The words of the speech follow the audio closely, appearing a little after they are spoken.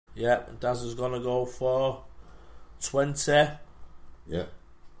Yeah, Daz is going to go for 20. Yeah.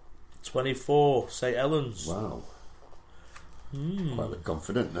 24, St Helens. Wow. Quite a bit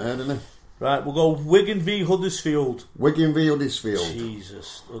confident there, isn't he? Right, we'll go Wigan v Huddersfield. Wigan v Huddersfield.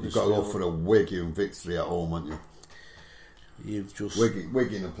 Jesus. You've got to go for a Wigan victory at home, haven't you? You've just...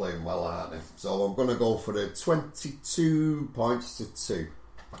 Wigan are playing well, aren't they? So I'm going to go for a 22 points to 2.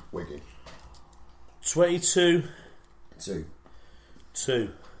 Wigan. 22. 2.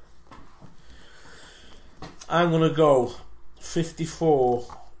 I'm going to go 54-0.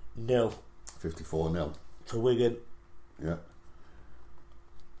 54-0. To Wigan. Yeah.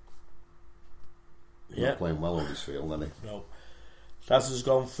 He's not playing well on this field, isn't he? No. Daz has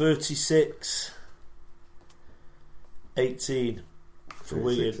gone 36-18 for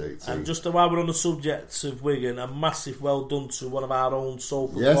Wigan. 18. And just while we're on the subject of Wigan, a massive well done to one of our own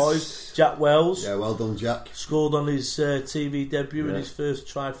Salford boys, Jack Wells. Yeah, well done, Jack. Scored on his TV debut in his first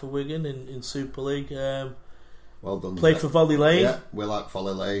try for Wigan in Super League. Well done. Played Jack. for Volley Lane. Yeah, we like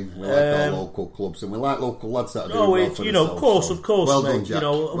Volley Lane. We like our local clubs, and we like local lads that are doing well for of course, well mate. Done, Jack. A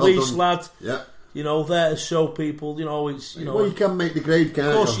Leeds lad. Yeah. There to show people, it's, Well, you can make the grade, can't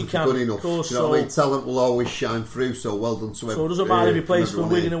you? Of course you can. Good enough. Of course, what I mean? Talent will always shine through, so well done to him. So it doesn't matter if he plays for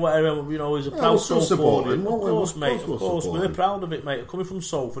Wigan or whatever, he's a proud Salford. Of course, mate, of course. We're proud of it, mate. Coming from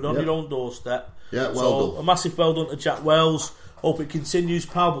Salford on your own doorstep. Yeah, well done. A massive well done to Jack Wells. Hope it continues,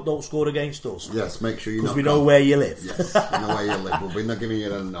 pal, but don't score against us. Yes, make sure you knock. Because we know where you live. Yes, we know where you live. We'll be not giving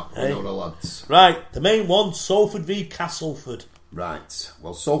you a knock. We know the lads. Right, the main one, Salford v Castleford. Right.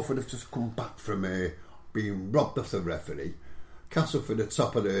 Well, Salford have just come back from being robbed of the referee. Castleford at the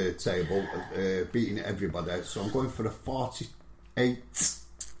top of the table, beating everybody. So I'm going for a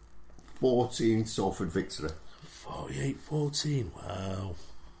 48-14 Salford victory. 48-14, wow.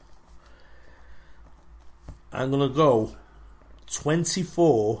 I'm going to go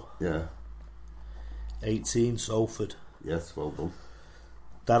 24. Yeah. 18 Salford. Yes, well done.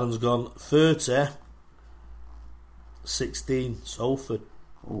 Darren's gone 30. 16 Salford.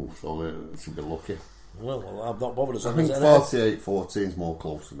 Oh, so it's a bit lucky. Well, I'm not bothered. I think 48-14 is more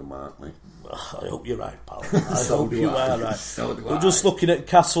close to the mark, mate. I hope you're right, pal. I hope you are right. So We're just looking at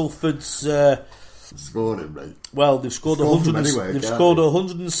Castleford's scoring rate. Well, they've scored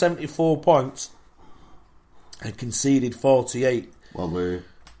 174 points and conceded 48. Well,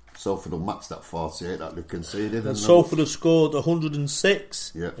 Salford will match that 48 that they've conceded. And Salford have scored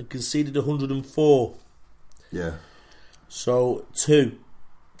 106 and conceded 104. Yeah. So 2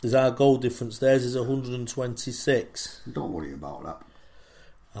 is our goal difference. Theirs is 126. Don't worry about that.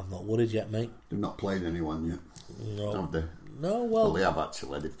 I'm not worried yet, mate. They've not played anyone yet. No. Have they? No, well they have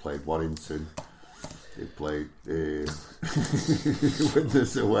actually. They've played Warrington. They've played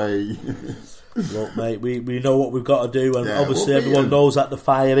Witness away. Look, mate, we know what we've got to do, and obviously everyone knows that they're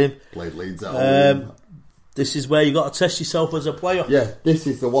firing. Played Leeds at home. This is where you got to test yourself as a player. Yeah, this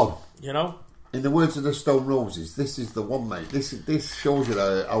is the one. In the words of the Stone Roses, this is the one, mate. This shows you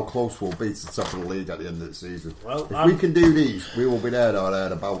how close we'll be to the top of the league at the end of the season. Well, if we can do these, we will be there or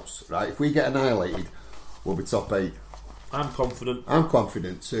thereabouts, right? If we get annihilated, we'll be top 8. I'm confident. I'm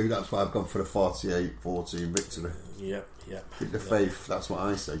confident too. That's why I've gone for a 48-14 victory. Yep. Keep the faith. That's what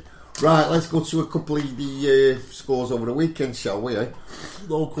I say. Right, let's go to a couple of the scores over the weekend, shall we?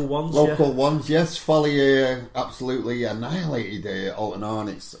 Local ones, yes. Folly absolutely annihilated Alton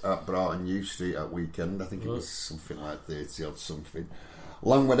Hornets at Broughton New Street at weekend. I think it was something like 30 or something.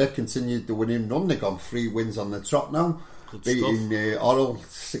 Langworth continued the winning run. They've gone 3 wins on the trot now. Beating Orrell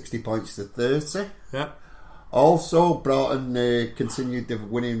 60 points to 30. Yeah. Also, Broughton continued the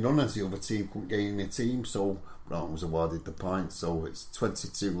winning run as the other team couldn't gain their team, so Broughton was awarded the points. So it's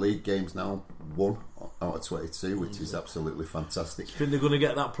 22 league games now, 1 out of 22, which is absolutely fantastic. I think they're going to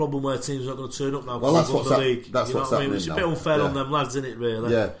get that problem where teams are not going to turn up now. Well, that's what's the league. That's what's happening. It's a bit unfair on them lads, isn't it?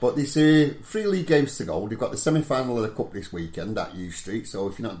 Really? Yeah, but there's 3 league games to go. They've got the semi-final of the cup this weekend at U Street. So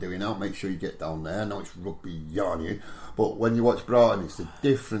if you're not doing that, make sure you get down there. I know it's rugby yarny, but when you watch Broughton, it's a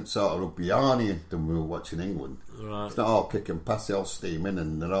different sort of rugby yarny than we were watching England. Right. It's not all kick and pass, they're all steaming,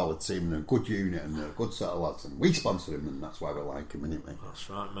 and they're all a team and a good unit and they're a good sort of lads, and we sponsor them, and that's why we like them, innit, mate? That's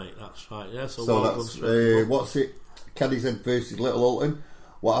right, mate. That's right. Yeah. So that's what's it? Caddy's versus Little Hulton.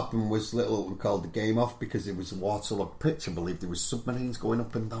 What happened was Little Hulton called the game off because it was a waterlogged pitch. I believe there was submarines going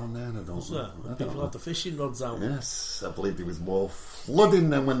up and down there. I don't know. People had the fishing rods out. Yes, I believe there was more flooding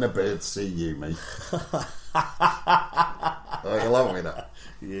than when the birds see you, mate. You'll have with that.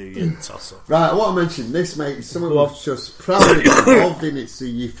 You toss up. Right, what I mentioned this, mate, is something we're just proudly involved in. It's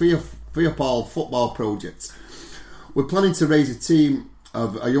the Fiopal football project. We're planning to raise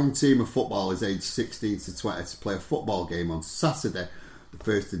a young team of footballers aged 16 to 20 to play a football game on Saturday the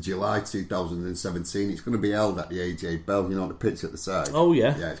 1st of July 2017. It's going to be held at the AJ Bell, the pitch at the side. Oh,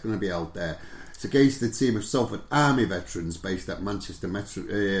 yeah. Yeah, it's going to be held there. It's against the team of Salford Army veterans based at Manchester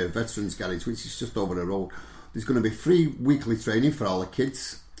Veterans Garage, which is just over the road. There's going to be free weekly training for all the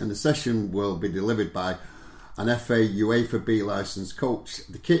kids, and the session will be delivered by an FA UEFA B licensed coach.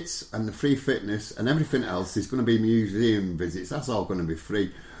 The kits and the free fitness and everything else is going to be museum visits. That's all going to be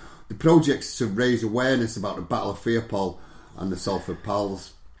free. The project's to raise awareness about the Battle of Fearpol and the Salford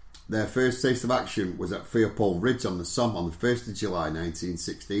Pals. Their first taste of action was at Fearpol Ridge on the Somme on the 1st of July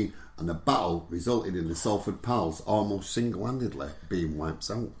 1916, and the battle resulted in the Salford Pals almost single-handedly being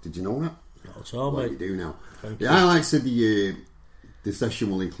wiped out. Did you know that? Not at all, mate. You do now. Thank the you. Highlights of the session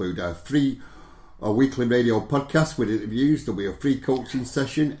will include a weekly radio podcast with interviews. There'll be a free coaching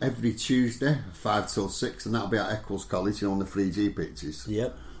session every Tuesday, 5 till 6, and that'll be at Eccles College, on the 3G pitches.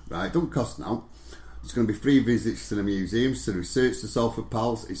 Yep. Right, don't cost now. There's going to be free visits to the museums to research the Salford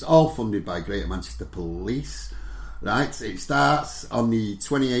Pals. It's all funded by Greater Manchester Police. Right, it starts on the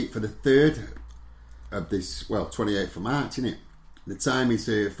 28th of the 3rd of this, 28th of March, isn't it? The time is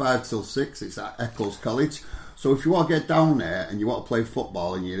 5 till 6. It's at Eccles College. So if you want to get down there and you want to play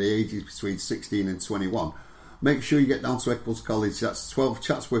football and your age is between 16 and 21, make sure you get down to Eccles College. That's 12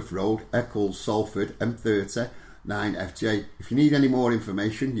 Chatsworth Road, Eccles, Salford, M30 9FJ. If you need any more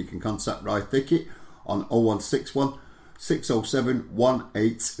information, you can contact Roy Thickett on 0161 607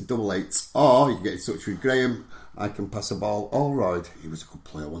 1888, or you can get in touch with Graham. I can pass a ball. All right, he was a good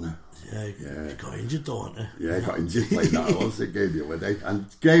player, wasn't he? Yeah, he got injured, don't he? Yeah, he got injured playing that once it gave the other day. And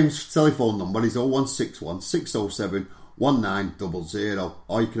Graham's telephone number is 0161 607 1900,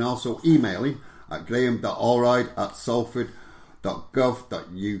 or you can also email him at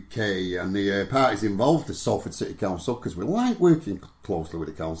graham.allride@salford.gov.uk. And the parties involved, the Salford City Council, because we like working closely with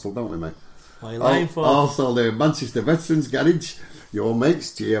the council, don't we, mate? Also the Manchester Veterans Garage, your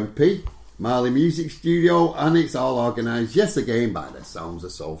mates, GMP, Marley Music Studio, and it's all organised, yes, again, by the Sounds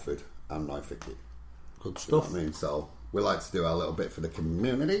of Salford and Roy Thickett. Good stuff. You know what I mean? So we like to do our little bit for the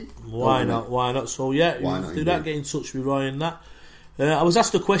community. Why not? So yeah, do that, get in touch with Roy and that. I was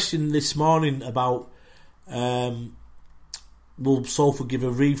asked a question this morning about will Salford give a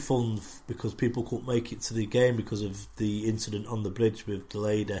refund because people couldn't make it to the game because of the incident on the bridge with the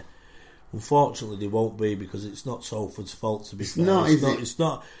lady. Unfortunately, they won't be, because it's not Salford's fault, to be fair. It's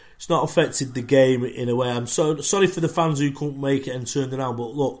not affected the game in a way. I'm sorry for the fans who couldn't make it and turned around,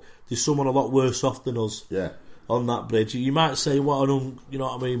 but look, there's someone a lot worse off than us on that bridge. You might say, what you know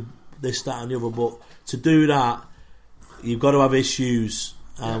what I mean, this, that and the other, but to do that, you've got to have issues.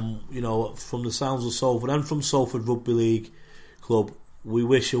 You know, from the Sounds of Salford and from Salford Rugby League Club, we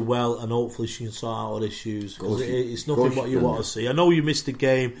wish her well, and hopefully she can sort out her issues, because it's nothing what you want to see. I know you missed the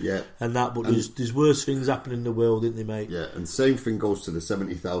game and that, but there's worse things happening in the world, isn't there, mate? Yeah, and same thing goes to the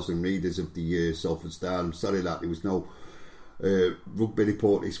 70,000 readers of the Salford Star. I'm sorry that there was no rugby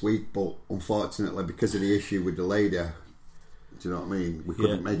report this week, but unfortunately, because of the issue with the lady, do you know what I mean? We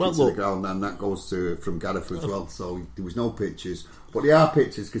couldn't make it to the ground, and that goes from Castleford as well. So there was no pictures, but there are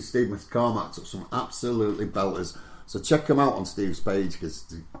pictures because Steve McCormack took some absolutely belters. So check him out on Steve's page, because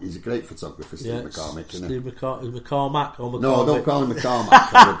he's a great photographer, Steve McCormack. Steve McCormack or McCormack? No, don't call him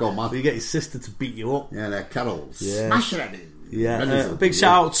McCormack. Go mad. You get his sister to beat you up. Yeah, they're Carols. Yeah. Smash ready. Yeah, big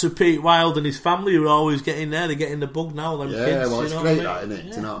shout out to Pete Wilde and his family, who are always getting there. They're getting the bug now. Them kids, well, it's great, that, isn't it?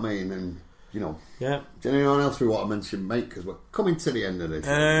 Yeah. Do you know what I mean? And do you know anyone else we want to mention, mate? Because we're coming to the end of this.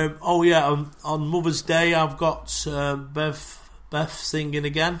 On Mother's Day, I've got Beth singing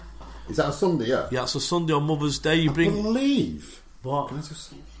again. Is that a Sunday? Yeah, it's a Sunday on Mother's Day. I believe. What? Can I just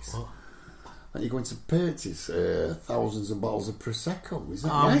say this? What? That you're going to purchase thousands of bottles of Prosecco. Is that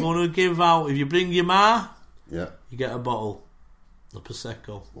right? I'm going to give out, if you bring your ma, you get a bottle of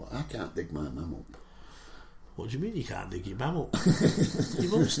Prosecco. Well, I can't dig my mum up. What do you mean you can't dig your mum up?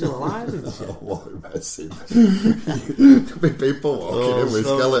 Your mum's still alive, isn't she? What a message. There'll be people walking in with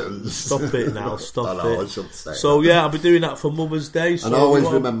skeletons. Stop it now, stop it. I should say so, I'll be doing that for Mother's Day. So and always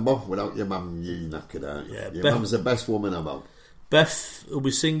remember, without your mum, you knackered out. Yeah, your mum's the best woman about. Beth will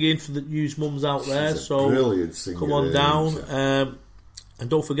be singing for the news mums out there. She's a brilliant singer. Come on down. And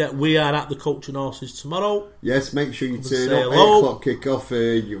don't forget, we are at the Coach and Horses tomorrow. Yes, make sure you turn up. 8 o'clock kick-off.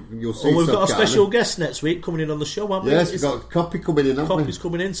 You'll see. We've got a special guest next week coming in on the show, haven't we? Yes, we've got Copy coming in, haven't we? Copy's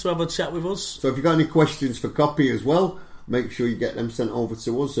coming in, so have a chat with us. So if you've got any questions for Copy as well, make sure you get them sent over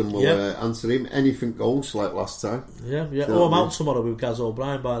to us, and we'll answer him. Anything goes, like last time. Yeah. I'm out tomorrow with Gaz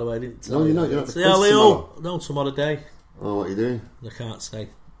O'Brien, by the way. No, you're not. You're not. Say hello. No, tomorrow day. Oh, what are you doing? I can't say.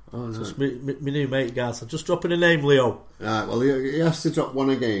 Oh, no. Just my new mate, Garth. I'm just dropping a name, Leo. Right, well, he has to drop one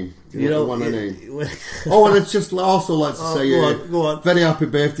again. You know, one a name. Oh, and I'd just also like to say, go on. very happy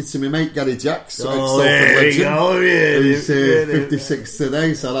birthday to my mate Gary Jacks. He's 56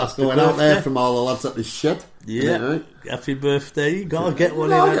 today, so that's going out there from all the lads at the shed. Yeah, right? Happy birthday. You gotta get one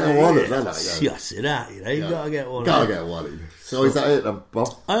Get in. one You gotta get one. Gotta get one in. So is that it then, Bob?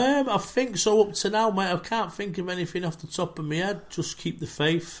 I think so up to now, mate. I can't think of anything off the top of my head. Just keep the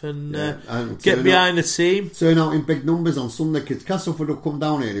faith and get behind the team. Turn out in big numbers on Sunday, because Castleford will come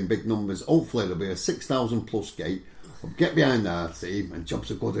down here in big numbers. Hopefully there'll be a 6,000 plus gate. We'll get behind our team and jobs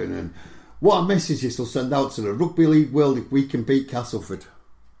are good in. And what a message this will send out to the Rugby League world if we can beat Castleford.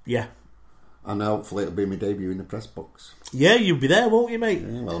 Yeah. And hopefully it'll be my debut in the press box. Yeah, you'll be there, won't you, mate?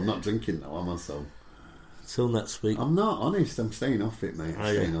 Yeah, well, I'm not drinking now, am I? So till next week. I'm not honest. I'm staying off it, mate.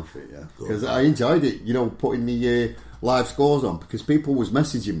 I'm staying off it, yeah. Because I enjoyed it, putting the live scores on, because people was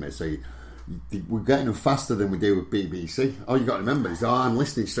messaging me saying we're getting them faster than we do with BBC. All you got to remember is, I'm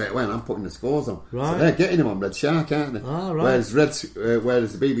listening straight away and I'm putting the scores on. Right. So they're getting them on Red Shark, aren't they? Ah, right. Whereas the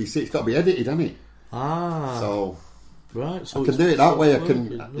BBC, it's got to be edited, hasn't it? Ah. So right. So I can do it that way. I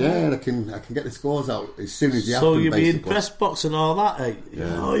can get the scores out as soon as you have them. So you'll be in basically. press box and all that, eh?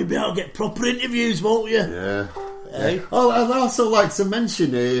 Yeah. Oh, you'll be able to get proper interviews, won't you? Yeah. Eh? Oh, I'd also like to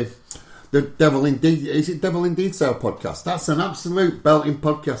mention the Devil in Detail podcast. That's an absolute belting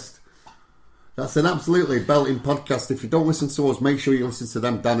podcast. That's an absolutely belting podcast. If you don't listen to us, make sure you listen to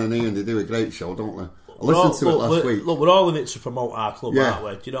them, Dan and Ian. They do a great show, don't they? I listened to it last week. Look, we're all in it to promote our club, aren't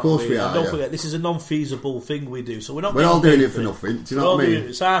we? Do you know of course what I mean? we are. And don't forget, this is a non-feasible thing we do, so we're all doing it for nothing. Do you know what I mean?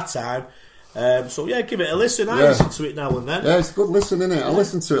 It's our time. So yeah, give it a listen. I listen to it now and then. Yeah, it's a good listen, isn't it? I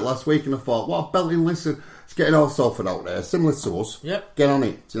listened to it last week and I thought, what a belting listen. It's getting all Salford out there, similar to us. Yep. Get on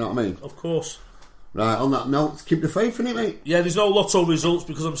it. Do you know what I mean? Of course. Right, on that note, keep the faith in it, mate. Yeah, there's no lotto results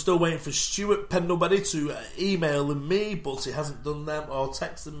because I'm still waiting for Stuart Pendlebury to email me, but he hasn't done them or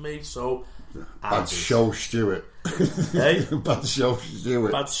texted me, so... Bad show, Stuart. Hey? Bad show,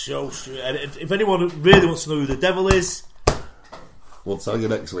 Stuart. Bad show, Stuart. And if anyone really wants to know who the devil is... We'll tell you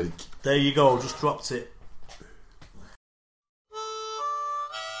next week. There you go, just dropped it.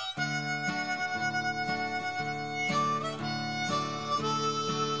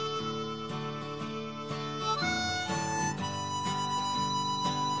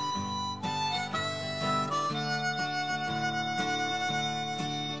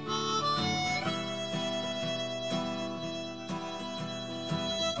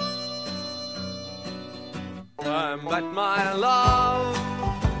 I met my love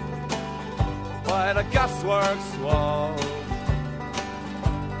by the gasworks wall.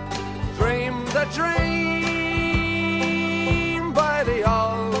 Dreamed a dream by the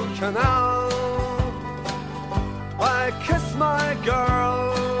old canal. I kissed my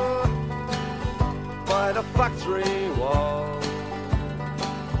girl by the factory wall.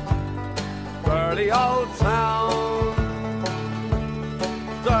 Dirty old town,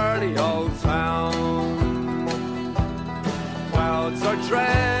 dirty old town. Clouds are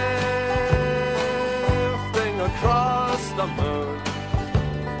drifting across the moon.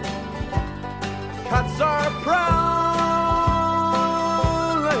 Cats are prowling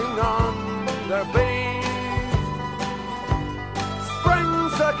on their beat.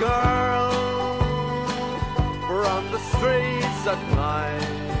 Springs a girl from the streets at night.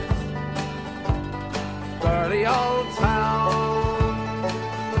 Dirty old town,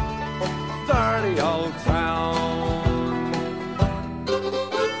 dirty old town.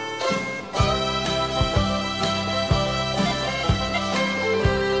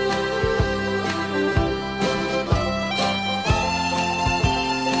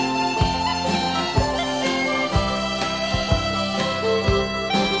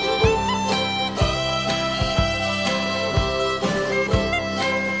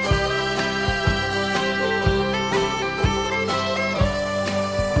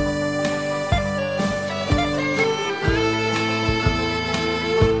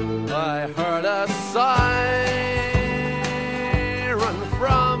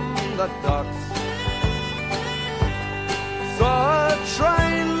 Ducks. Saw a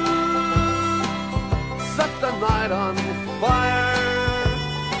train set the night on fire.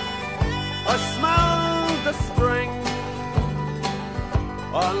 I smelled the spring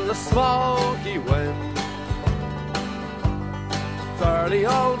on the smoky wind. Dirty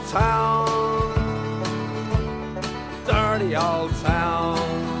old town, dirty old town.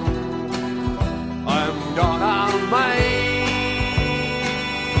 I'm gonna make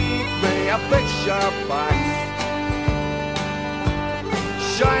a picture back